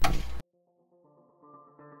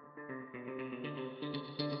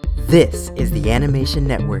This is the Animation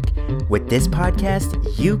Network. With this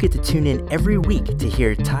podcast, you get to tune in every week to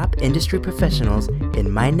hear top industry professionals in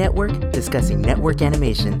my network discussing network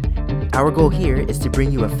animation. Our goal here is to bring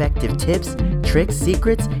you effective tips, tricks,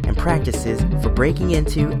 secrets, and practices for breaking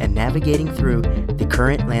into and navigating through the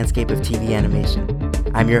current landscape of TV animation.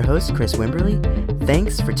 I'm your host, Chris Wimberly.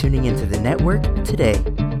 Thanks for tuning into the network today.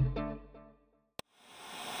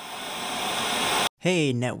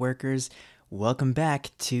 Hey, networkers. Welcome back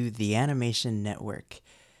to the Animation Network.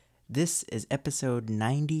 This is episode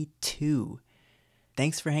 92.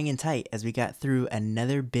 Thanks for hanging tight as we got through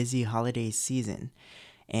another busy holiday season.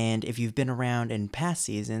 And if you've been around in past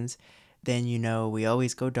seasons, then you know we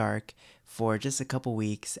always go dark for just a couple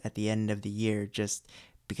weeks at the end of the year, just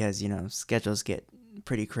because, schedules get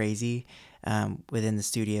pretty crazy within the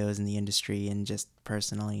studios and the industry and just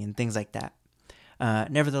personally and things like that.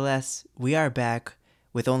 Nevertheless, we are back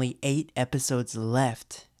with only 8 episodes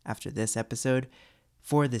left after this episode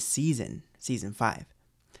for the season 5.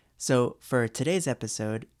 So for today's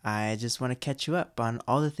episode, I just want to catch you up on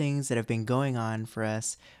all the things that have been going on for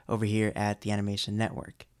us over here at the Animation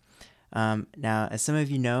Network. Now, as some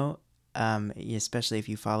of you know, especially if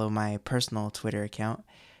you follow my personal Twitter account,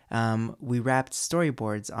 we wrapped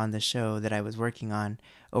storyboards on the show that I was working on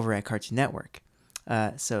over at Cartoon Network.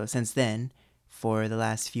 So since then, for the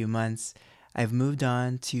last few months, I've moved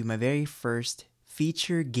on to my very first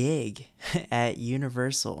feature gig at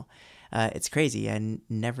Universal. It's crazy. I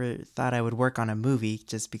never thought I would work on a movie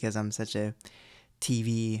just because I'm such a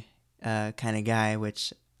TV kind of guy,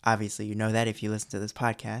 which obviously you know that if you listen to this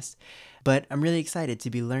podcast. But I'm really excited to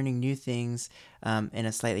be learning new things in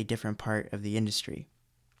a slightly different part of the industry.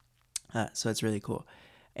 So it's really cool.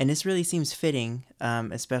 And this really seems fitting,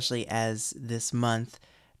 especially as this month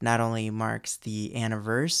not only marks the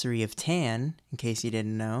anniversary of TAN, in case you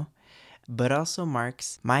didn't know, but also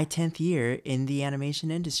marks my 10th year in the animation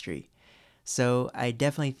industry. So I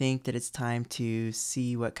definitely think that it's time to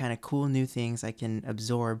see what kind of cool new things I can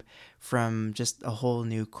absorb from just a whole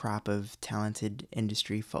new crop of talented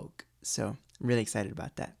industry folk. So I'm really excited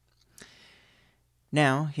about that.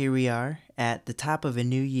 Now, here we are at the top of a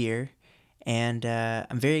new year. And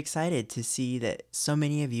I'm very excited to see that so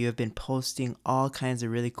many of you have been posting all kinds of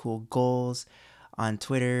really cool goals on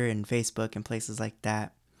Twitter and Facebook and places like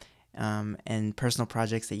that, and personal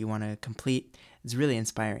projects that you want to complete. It's really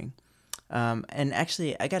inspiring. And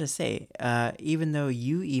actually, I gotta say, even though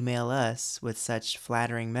you email us with such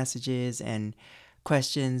flattering messages and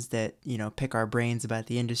questions that, pick our brains about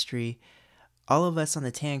the industry, all of us on the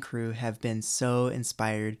TAN crew have been so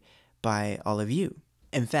inspired by all of you.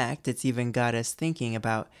 In fact, it's even got us thinking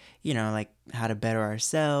about, how to better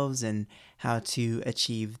ourselves and how to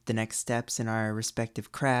achieve the next steps in our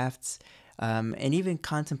respective crafts, and even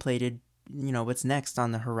contemplated, what's next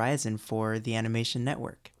on the horizon for the Animation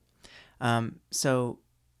Network. So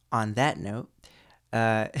on that note,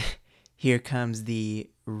 here comes the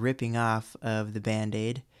ripping off of the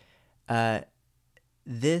Band-Aid.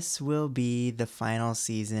 This will be the final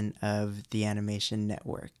season of the Animation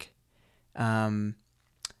Network.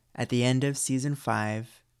 At the end of Season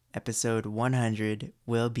 5, Episode 100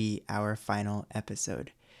 will be our final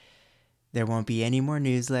episode. There won't be any more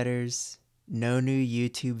newsletters, no new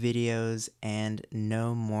YouTube videos, and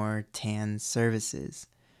no more TAN services.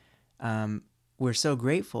 We're so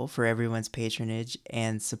grateful for everyone's patronage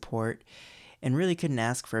and support and really couldn't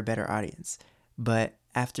ask for a better audience. But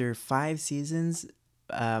after 5 seasons,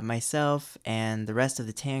 myself and the rest of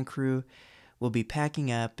the TAN crew will be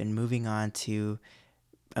packing up and moving on to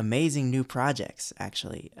amazing new projects,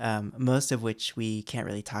 actually, most of which we can't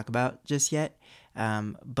really talk about just yet,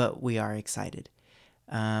 but we are excited.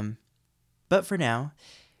 But for now,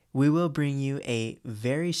 we will bring you a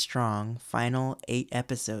very strong final 8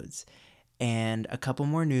 episodes and a couple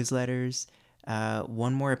more newsletters,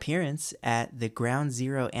 one more appearance at the Ground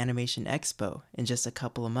Zero Animation Expo in just a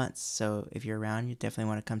couple of months. So if you're around, you definitely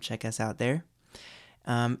want to come check us out there.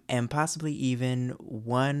 And possibly even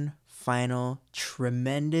one final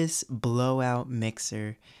tremendous blowout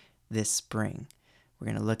mixer this spring. We're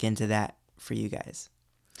going to look into that for you guys.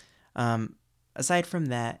 Aside from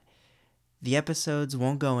that, the episodes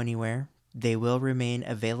won't go anywhere. They will remain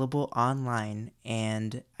available online,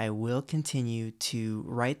 and I will continue to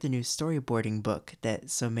write the new storyboarding book that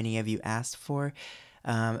so many of you asked for,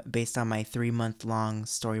 based on my 3-month-long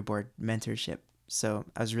storyboard mentorship. So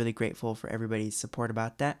I was really grateful for everybody's support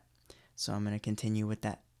about that. So I'm going to continue with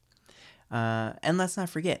that. And let's not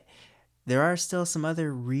forget, there are still some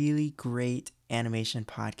other really great animation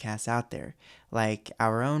podcasts out there, like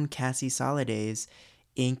our own Cassie Soliday's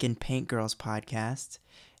Ink and Paint Girls podcast,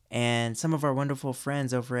 and some of our wonderful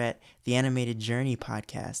friends over at the Animated Journey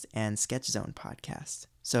podcast and Sketch Zone podcast.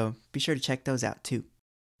 So be sure to check those out too.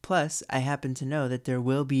 Plus, I happen to know that there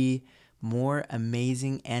will be more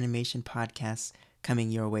amazing animation podcasts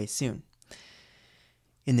coming your way soon.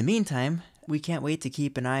 In the meantime, we can't wait to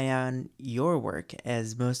keep an eye on your work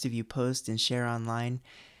as most of you post and share online.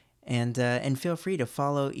 And feel free to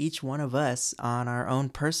follow each one of us on our own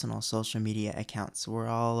personal social media accounts. We're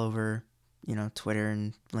all over, Twitter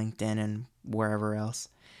and LinkedIn and wherever else.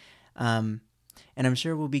 And I'm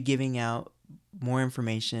sure we'll be giving out more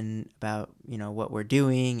information about, what we're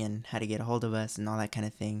doing and how to get a hold of us and all that kind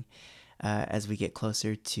of thing as we get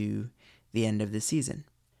closer to the end of the season.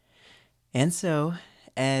 And so,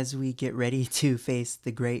 as we get ready to face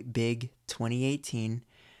the great big 2018,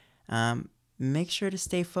 make sure to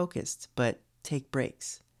stay focused, but take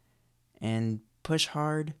breaks. And push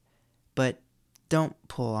hard, but don't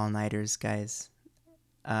pull all-nighters, guys.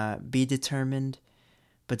 Be determined,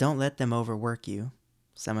 but don't let them overwork you.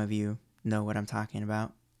 Some of you know what I'm talking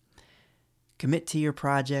about. Commit to your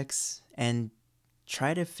projects and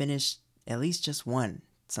try to finish at least just one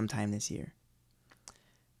sometime this year.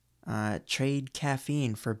 Trade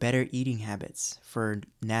caffeine for better eating habits, for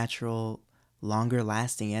natural,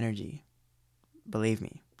 longer-lasting energy. Believe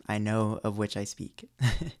me, I know of which I speak.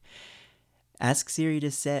 Ask Siri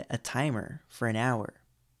to set a timer for an hour,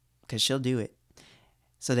 because she'll do it,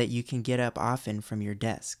 so that you can get up often from your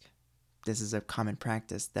desk. This is a common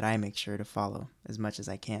practice that I make sure to follow as much as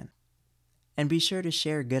I can. And be sure to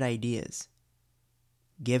share good ideas.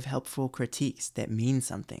 Give helpful critiques that mean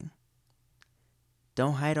something.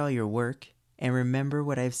 Don't hide all your work, and remember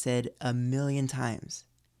what I've said a million times.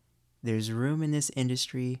 There's room in this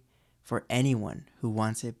industry for anyone who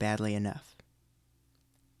wants it badly enough.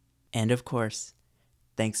 And of course,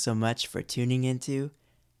 thanks so much for tuning into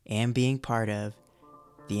and being part of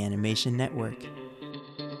the Animation Network.